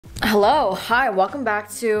Hello, hi, welcome back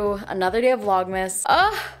to another day of Vlogmas.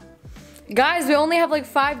 Guys, we only have like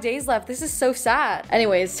 5 days left. This is so sad.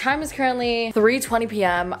 Anyways, time is currently 3:20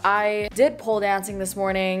 p.m. I did pole dancing this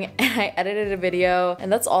morning and I edited a video and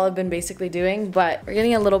that's all I've been basically doing, but we're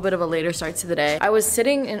getting a little bit of a later start to the day. I was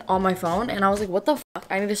sitting on my phone and I was like, what the fuck?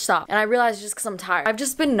 I need to stop. And I realized just because I'm tired. I've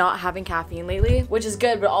just been not having caffeine lately, which is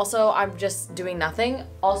good, but also I'm just doing nothing.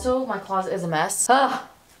 Also, my closet is a mess. I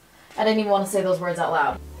didn't even want to say those words out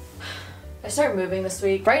loud. I started moving this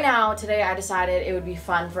week. Right now, today I decided it would be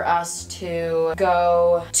fun for us to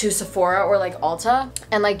go to Sephora or like Ulta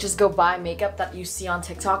and like just go buy makeup that you see on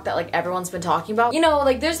TikTok that like everyone's been talking about. You know,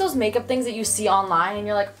 like there's those makeup things that you see online and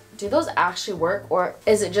you're like, do those actually work or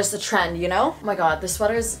is it just a trend, you know? Oh my god, this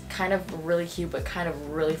sweater is kind of really cute but kind of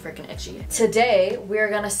really freaking itchy. Today, we're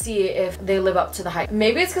gonna see if they live up to the hype.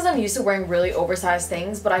 Maybe it's because I'm used to wearing really oversized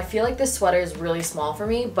things, but I feel like this sweater is really small for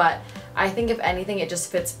me, but I think if anything, it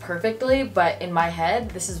just fits perfectly, but in my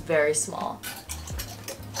head, this is very small.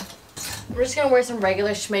 We're just gonna wear some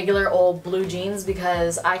regular schmegular old blue jeans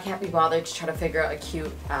because I can't be bothered to try to figure out a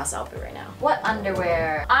cute ass outfit right now. What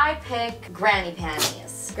underwear? I pick granny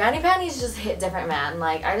panties. Granny panties just hit different, man.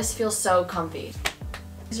 Like, I just feel so comfy.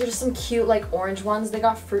 These are just some cute like orange ones. They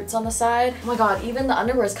got fruits on the side. Oh my god, even the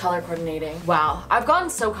underwear is color coordinating. Wow, I've gotten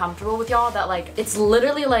so comfortable with y'all that like it's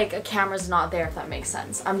literally like a camera's not there, if that makes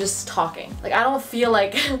sense. I'm just talking. Like I don't feel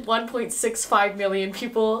like 1.65 million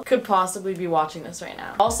people could possibly be watching this right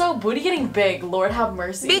now. Also, booty getting big, Lord have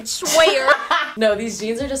mercy. Bitch, where? No, these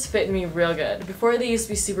jeans are just fitting me real good. Before they used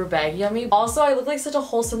to be super baggy on me. Also, I look like such a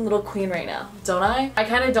wholesome little queen right now, don't I? I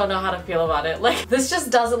kind of don't know how to feel about it. Like this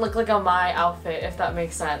just doesn't look like a my outfit, if that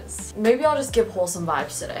makes sense. Maybe I'll just give wholesome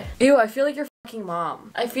vibes today. Ew, I feel like your fucking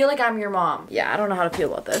mom. I feel like I'm your mom. Yeah, I don't know how to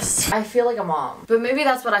feel about this. I feel like a mom. But maybe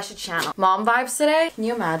that's what I should channel. Mom vibes today? Can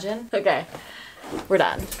you imagine? Okay. We're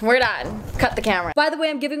done. We're done. Cut the camera. By the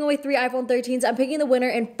way, I'm giving away 3 iPhone 13s. I'm picking the winner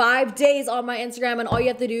in 5 days on my Instagram, and all you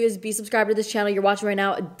have to do is be subscribed to this channel you're watching right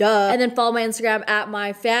now, duh. And then follow my Instagram at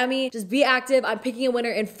maiphammy. Just be active. I'm picking a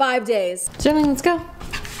winner in 5 days. Gentlemen, let's go.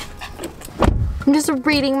 I'm just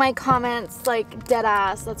reading my comments like dead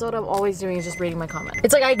ass. That's what I'm always doing, is just reading my comments.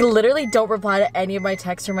 It's like I literally don't reply to any of my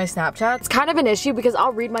texts or my Snapchats. It's kind of an issue because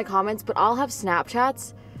I'll read my comments, but I'll have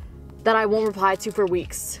Snapchats that I won't reply to for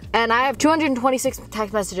weeks. And I have 226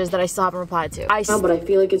 text messages that I still haven't replied to. But I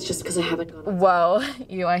feel like it's just because I haven't gone. Whoa,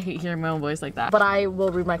 I hate hearing my own voice like that. But I will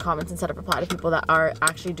read my comments instead of reply to people that are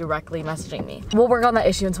actually directly messaging me. We'll work on that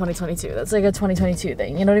issue in 2022. That's like a 2022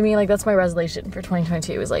 thing, you know what I mean? Like that's my resolution for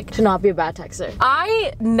 2022 is like to not be a bad texter.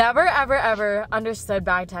 I never ever ever understood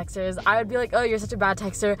bad texters. I would be like, oh, you're such a bad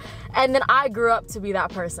texter. And then I grew up to be that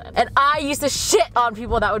person. And I used to shit on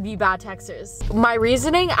people that would be bad texters. My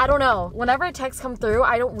reasoning, I don't know. Whenever a text comes through,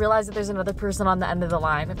 I don't realize that there's another person on the end of the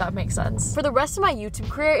line, if that makes sense. For the rest of my YouTube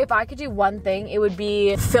career, if I could do one thing, it would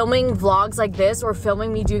be filming vlogs like this or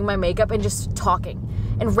filming me doing my makeup and just talking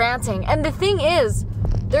and ranting. And the thing is,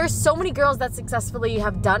 there's so many girls that successfully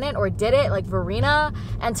have done it or did it, like Verena,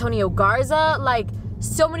 Antonio Garza, like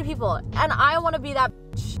so many people. And I want to be that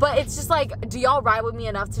bitch. But it's just like, do y'all ride with me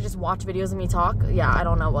enough to just watch videos of me talk? Yeah, I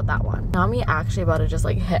don't know about that one. Now me actually about to just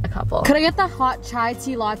like hit a couple. Could I get the hot chai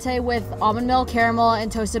tea latte with almond milk, caramel,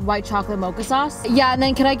 and toasted white chocolate mocha sauce? Yeah, and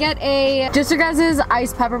then could I get a just your guys'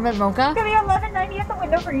 iced peppermint mocha? It's gonna be $11.90 at the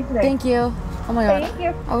window for you today. Thank you. Oh my god. Thank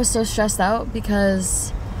you. I was so stressed out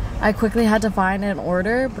because I quickly had to find an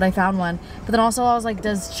order, but I found one. But then also I was like,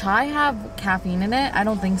 does chai have caffeine in it? I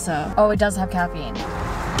don't think so. Oh, it does have caffeine.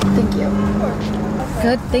 Thank you.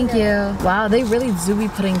 Good, thank you. Wow, they really do be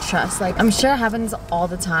putting trust. Like, I'm sure it happens all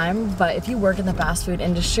the time, but if you work in the fast food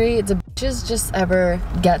industry, do bitches just ever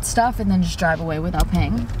get stuff and then just drive away without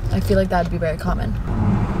paying? I feel like that would be very common.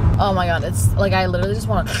 Oh my god, it's like I literally just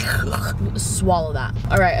want to swallow that.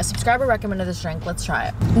 All right, a subscriber recommended this drink. Let's try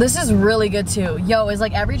it. This is really good too. Yo, is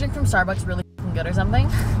like every drink from Starbucks really good or something?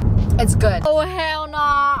 It's good. Oh hell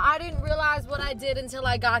nah, I didn't realize what I did until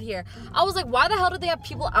I got here. I was like, why the hell did they have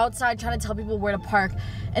people outside trying to tell people where to park?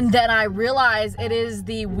 And then I realized it is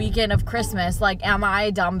the weekend of Christmas. Like, am I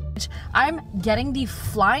a dumb bitch? I'm getting the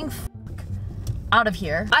flying fuck out of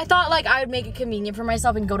here. I thought like I would make it convenient for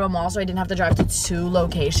myself and go to a mall so I didn't have to drive to 2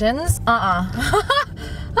 locations.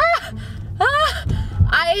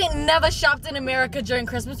 I ain't never shopped in America during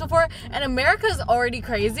Christmas before, and America's already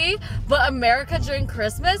crazy, but America during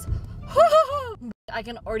Christmas, I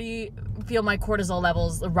can already feel my cortisol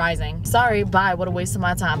levels rising. Sorry, bye, what a waste of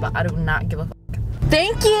my time, but I do not give a fuck.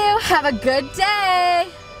 Thank you, have a good day.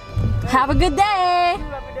 Have a good day.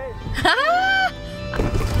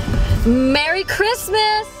 Merry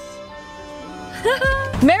Christmas.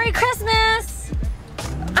 Merry Christmas.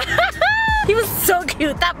 He was so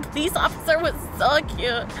cute. That police officer was so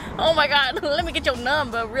cute. Oh my god, let me get your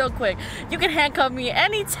number real quick. You can handcuff me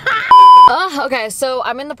anytime. Okay, so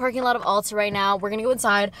I'm in the parking lot of Ulta right now. We're gonna go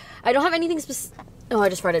inside. I don't have anything specific. Oh, I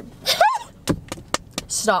just farted.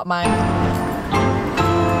 Stop mine.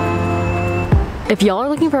 If y'all are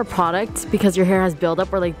looking for a product because your hair has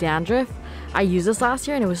buildup or like dandruff, I used this last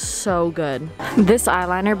year and it was so good. This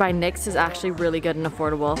eyeliner by NYX is actually really good and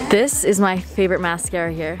affordable. This is my favorite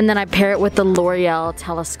mascara here. And then I pair it with the L'Oreal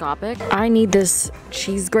Telescopic. I need this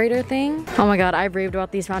cheese grater thing. Oh my god, I've raved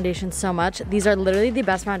about these foundations so much. These are literally the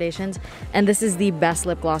best foundations and this is the best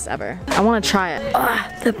lip gloss ever. I want to try it.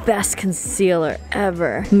 Ugh, the best concealer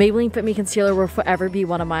ever. Maybelline Fit Me Concealer will forever be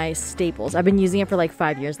one of my staples. I've been using it for like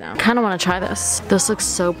 5 years now. Kind of want to try this. This looks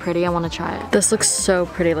so pretty. I want to try it. This looks so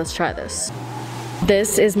pretty. Let's try this.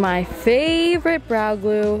 This is my favorite brow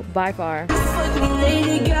glue by far.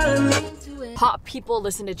 Hot people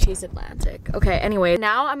listen to Chase Atlantic. Okay, anyway,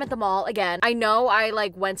 now I'm at the mall again. I know I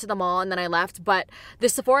like went to the mall and then I left, but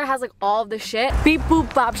this Sephora has like all of the shit. Beep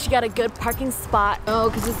boop bop, she got a good parking spot.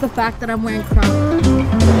 Oh, because it's the fact that I'm wearing Crocs.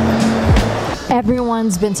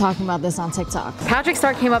 Everyone's been talking about this on TikTok. Patrick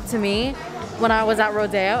Star came up to me when I was at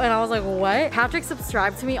Rodeo and I was like, what? Patrick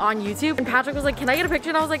subscribed to me on YouTube and Patrick was like, can I get a picture?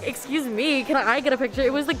 And I was like, excuse me, can I get a picture?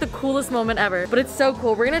 It was like the coolest moment ever, but it's so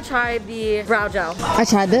cool. We're gonna try the brow gel. I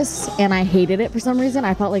tried this and I hated it for some reason.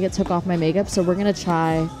 I felt like it took off my makeup, so we're gonna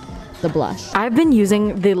try the blush. I've been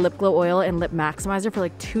using the lip glow oil and lip maximizer for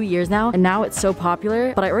like 2 years now and now it's so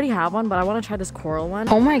popular, but I already have one, but I want to try this coral one.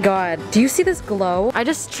 Oh my god, do you see this glow? I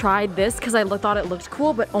just tried this because I thought it looked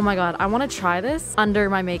cool, but oh my god, I want to try this under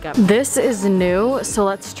my makeup. This is new, so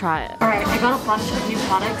let's try it. All right, I got a bunch of new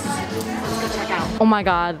products. Let's go check out. Oh my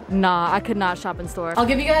god, nah, I could not shop in store. I'll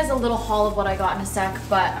give you guys a little haul of what I got in a sec,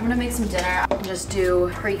 but I'm gonna make some dinner and just do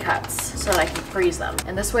pre-cuts so that I can freeze them.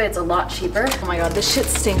 And this way it's a lot cheaper. Oh my god, this shit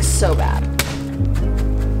stinks so bad.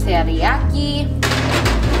 Teriyaki.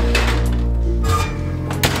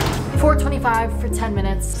 $4.25 for 10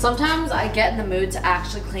 minutes. Sometimes I get in the mood to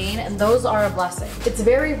actually clean and those are a blessing. It's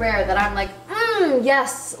very rare that I'm like,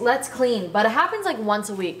 yes, let's clean. But it happens like once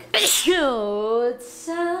a week. Tell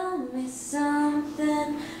me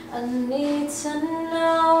something I need to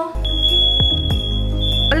know.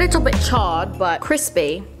 A little bit charred, but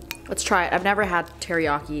crispy. Let's try it. I've never had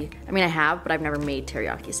teriyaki. I mean, I have, but I've never made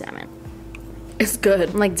teriyaki salmon. It's good.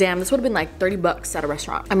 I'm like, damn, this would have been like 30 bucks at a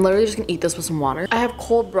restaurant. I'm literally just gonna eat this with some water. I have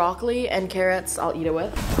cold broccoli and carrots I'll eat it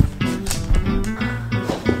with.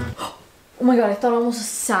 Oh my god, I thought I almost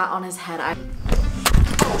sat on his head.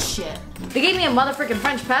 Oh shit. They gave me a motherfucking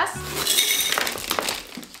French press.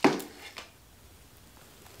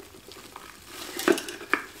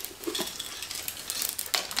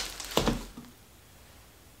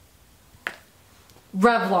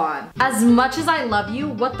 Revlon. As much as I love you,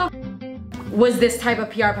 what the was this type of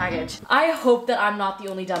PR package? I hope that I'm not the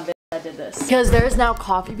only dumb bitch that did this. Because there's now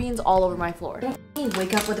coffee beans all over my floor. I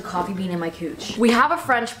wake up with a coffee bean in my cooch. We have a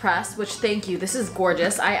French press, which thank you, this is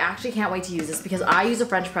gorgeous. I actually can't wait to use this because I use a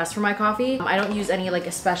French press for my coffee. I don't use any like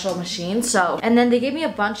a special machine, so. And then they gave me a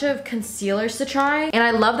bunch of concealers to try. And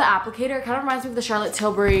I love the applicator. It kind of reminds me of the Charlotte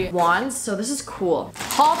Tilbury wands, so this is cool.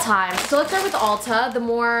 Haul time. So let's start with Ulta, the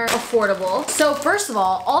more affordable. So first of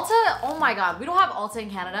all, Ulta, oh my god, we don't have Ulta in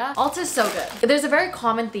Canada. Ulta is so good. There's a very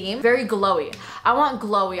common theme, very glowy. I want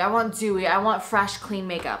glowy, I want dewy, I want fresh, clean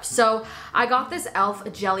makeup. So I got this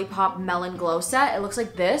e.l.f. Jelly Pop Melon Glow Set. It looks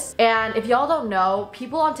like this. And if y'all don't know,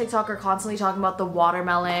 people on TikTok are constantly talking about the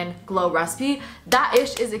watermelon glow recipe. That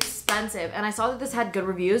ish is expensive. And I saw that this had good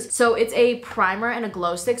reviews. So it's a primer and a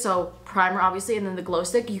glow stick. So primer obviously, and then the glow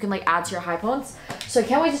stick you can like add to your high points. So I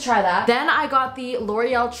can't wait to try that. Then I got the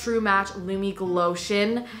L'Oreal True Match Lumi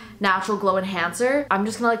Glotion Natural Glow Enhancer. I'm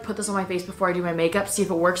just gonna like put this on my face before I do my makeup, see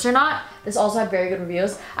if it works or not. This also had very good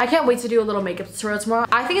reviews. I can't wait to do a little makeup tutorial tomorrow.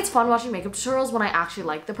 I think it's fun watching makeup tutorials when I actually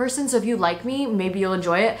like the person. So if you like me, maybe you'll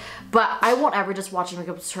enjoy it. But I won't ever just watch a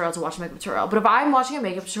makeup tutorial to watch a makeup tutorial. But if I'm watching a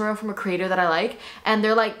makeup tutorial from a creator that I like and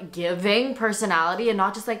they're like giving personality and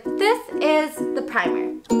not just like, this is the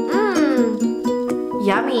primer.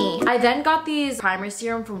 Yummy. I then got these primer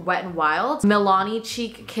serum from Wet n Wild, Milani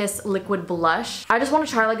Cheek Kiss Liquid Blush. I just want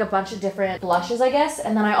to try like a bunch of different blushes, I guess.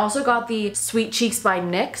 And then I also got the Sweet Cheeks by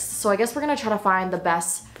NYX. So I guess we're gonna try to find the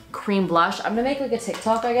best cream blush. I'm gonna make like a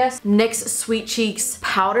TikTok, I guess. NYX Sweet Cheeks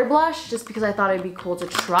powder blush, just because I thought it'd be cool to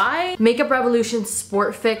try. Makeup Revolution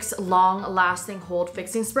Sport Fix Long Lasting Hold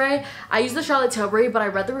Fixing Spray. I used the Charlotte Tilbury, but I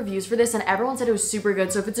read the reviews for this and everyone said it was super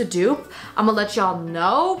good. So if it's a dupe, I'm gonna let y'all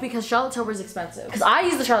know, because Charlotte Tilbury is expensive. Because I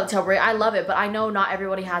use the Charlotte Tilbury, I love it, but I know not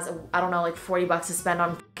everybody has, I don't know, like 40 bucks to spend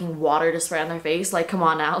on fucking water to spray on their face. Like, come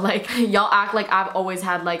on now. Like, y'all act like I've always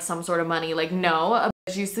had like some sort of money. Like, no, a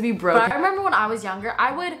bitch used to be broke. But I remember when I was younger,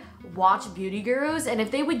 I would watch beauty gurus, and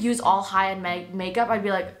if they would use all high-end makeup, I'd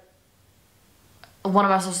be like, what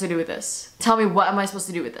am I supposed to do with this? Tell me, what am I supposed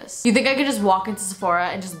to do with this? You think I could just walk into Sephora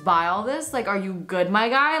and just buy all this? Like, are you good, my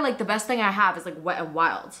guy? Like, the best thing I have is like Wet n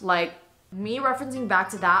Wild. Like, me referencing back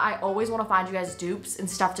to that, I always want to find you guys dupes and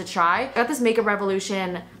stuff to try. I got this Makeup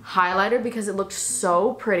Revolution highlighter because it looks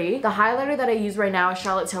so pretty. The highlighter that I use right now is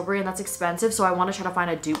Charlotte Tilbury, and that's expensive, so I want to try to find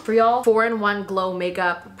a dupe for y'all. 4-in-1 Glow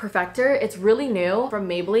Makeup Perfector. It's really new from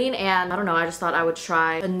Maybelline, and I don't know, I just thought I would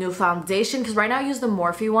try a new foundation, because right now I use the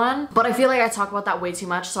Morphe one, but I feel like I talk about that way too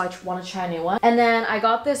much, so I want to try a new one. And then I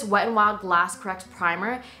got this Wet n Wild Glass Correct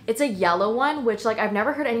Primer. It's a yellow one, which like I've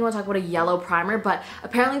never heard anyone talk about a yellow primer, but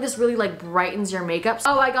apparently this really like brightens your makeup.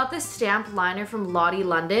 Oh, I got this stamp liner from Lottie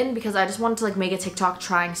London because I just wanted to like make a TikTok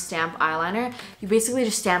trying stamp eyeliner. You basically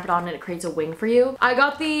just stamp it on and it creates a wing for you. I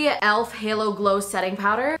got the e.l.f. Halo Glow setting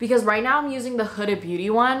powder because right now I'm using the Huda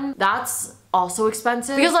Beauty one. That's also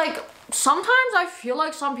expensive because like sometimes I feel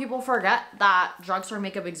like some people forget that drugstore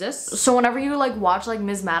makeup exists. So whenever you like watch like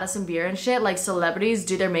Ms. Madison Beer and shit, like celebrities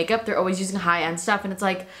do their makeup, they're always using high-end stuff, and it's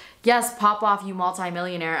like, yes, pop off, you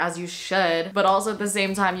multi-millionaire, as you should, but also at the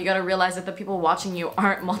same time, you gotta realize that the people watching you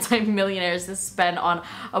aren't multi-millionaires to spend on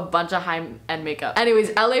a bunch of high-end makeup.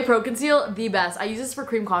 Anyways, LA Pro Conceal, the best. I use this for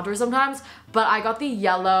cream contour sometimes, but I got the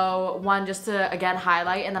yellow one just to, again,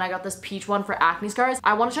 highlight, and then I got this peach one for acne scars.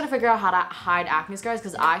 I want to try to figure out how to hide acne scars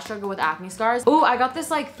because I struggle with acne scars. Ooh, I got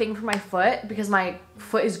this, like, thing for my foot because my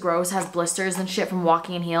foot is gross, has blisters and shit from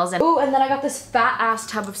walking in heels. And ooh, and then I got this fat-ass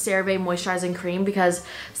tub of CeraVe moisturizing cream because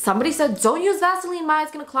somebody said, don't use Vaseline, Maya,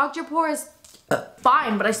 it's gonna clog your pores.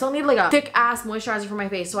 Fine, but I still need, like, a thick-ass moisturizer for my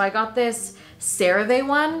face. So I got this CeraVe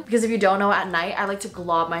one because if you don't know, at night I like to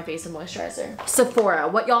glob my face in moisturizer. Sephora,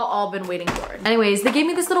 what y'all all been waiting for. Anyways, they gave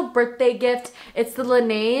me this little birthday gift. It's the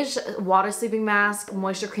Laneige water sleeping mask,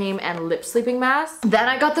 moisture cream, and lip sleeping mask. Then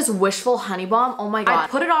I got this Wishful Honey Balm. Oh my god. I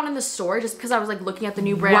put it on in the store just because I was like looking at the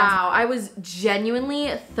new brand. Wow, I was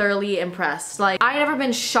genuinely thoroughly impressed. Like, I had never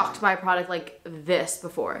been shocked by a product like this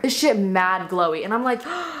before. This shit mad glowy, and I'm like,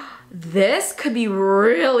 this could be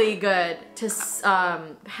really good to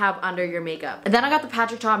have under your makeup. And then I got the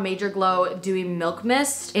Patrick Ta Major Glow Dewy Milk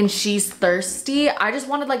Mist in She's Thirsty. I just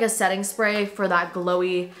wanted like a setting spray for that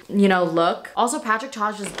glowy, you know, look. Also, Patrick Ta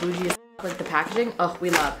is just bougie as like the packaging. Oh, we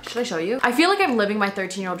love. Should I show you? I feel like I'm living my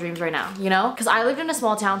 13-year-old dreams right now, you know? Because I lived in a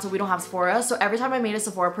small town, so we don't have Sephora. So every time I made a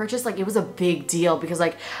Sephora purchase, like it was a big deal because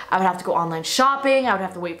like I would have to go online shopping. I would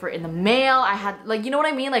have to wait for it in the mail. I had like, you know what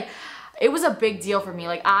I mean? Like, it was a big deal for me.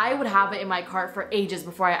 Like, I would have it in my cart for ages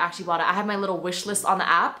before I actually bought it. I had my little wish list on the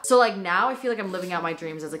app. So like now I feel like I'm living out my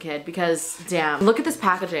dreams as a kid because damn, look at this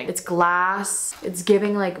packaging. It's glass. It's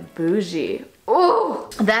giving like bougie. Ooh.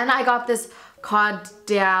 Then I got this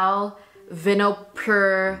Caudal Vino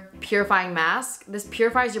Pure Purifying Mask. This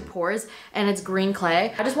purifies your pores and it's green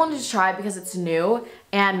clay. I just wanted to try it because it's new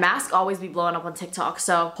and masks always be blowing up on TikTok.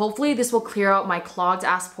 So hopefully this will clear out my clogged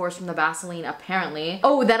ass pores from the Vaseline apparently.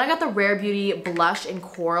 Oh, then I got the Rare Beauty blush in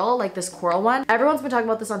coral, like this coral one. Everyone's been talking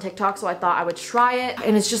about this on TikTok, so I thought I would try it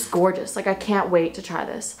and it's just gorgeous. Like I can't wait to try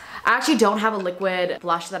this. I actually don't have a liquid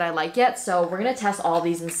blush that I like yet, so we're gonna test all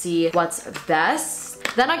these and see what's best.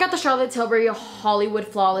 Then I got the Charlotte Tilbury Hollywood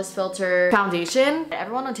Flawless Filter Foundation.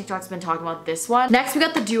 Everyone on TikTok's been talking about this one. Next, we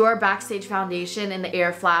got the Dior Backstage Foundation in the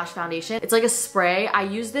Air Flash Foundation. It's like a spray. I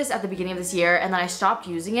used this at the beginning of this year and then I stopped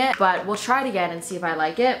using it, but we'll try it again and see if I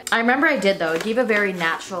like it. I remember I did though. It gave a very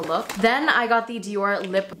natural look. Then I got the Dior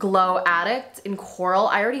Lip Glow Addict in Coral.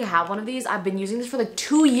 I already have one of these. I've been using this for like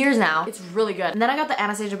 2 years now. It's really good. And then I got the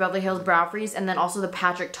Anastasia Beverly Hills Brow Freeze and then also the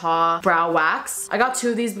Patrick Ta Brow Wax. I got 2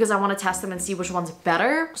 of these because I want to test them and see which one's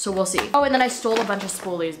better. So we'll see. Oh, and then I stole a bunch of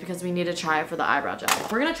spoolies because we need to try it for the eyebrow gel.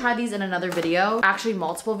 We're gonna try these in another video, actually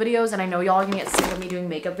multiple videos, and I know y'all are gonna get sick of me doing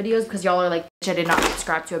makeup videos because y'all are like, I did not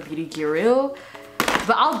subscribe to a beauty guru.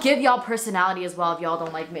 But I'll give y'all personality as well if y'all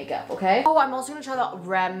don't like makeup, okay? Oh, I'm also gonna try the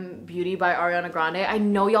Rem Beauty by Ariana Grande. I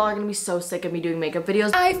know y'all are gonna be so sick of me doing makeup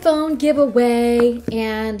videos. iPhone giveaway,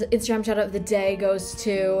 and Instagram shout out of the day goes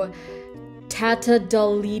to Tata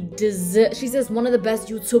Dalidiz. She says, one of the best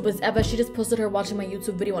YouTubers ever. She just posted her watching my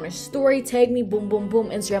YouTube video on her story. Tag me, boom, boom, boom.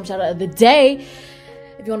 Instagram shout out of the day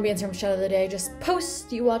If you want to be Instagram shout out of the day, just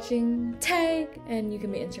post you watching, tag, and you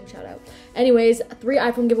can be Instagram shout out. Anyways, 3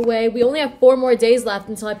 iPhone giveaway. We only have 4 more days left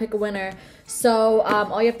until I pick a winner. So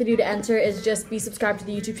all you have to do to enter is just be subscribed to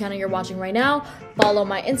the YouTube channel you're watching right now. Follow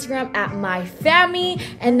my Instagram at maiphammy,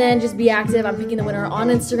 and then just be active. I'm picking the winner on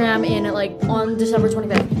Instagram and like on December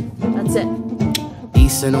 25th. That's it.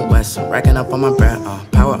 East and the west, I'm racking up on my bread,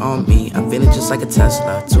 power on me, I'm feeling just like a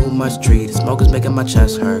Tesla. Too much tree, the smoke is making my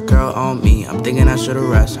chest hurt. Girl on me, I'm thinking I should've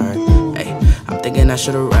rest her. Hey, I'm thinking I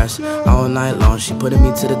should've rest. All night long, she putting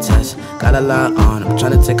me to the test. Got a lot on, I'm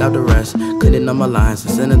trying to take out the rest. Cleaning up my lines,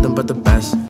 and sending them but the best.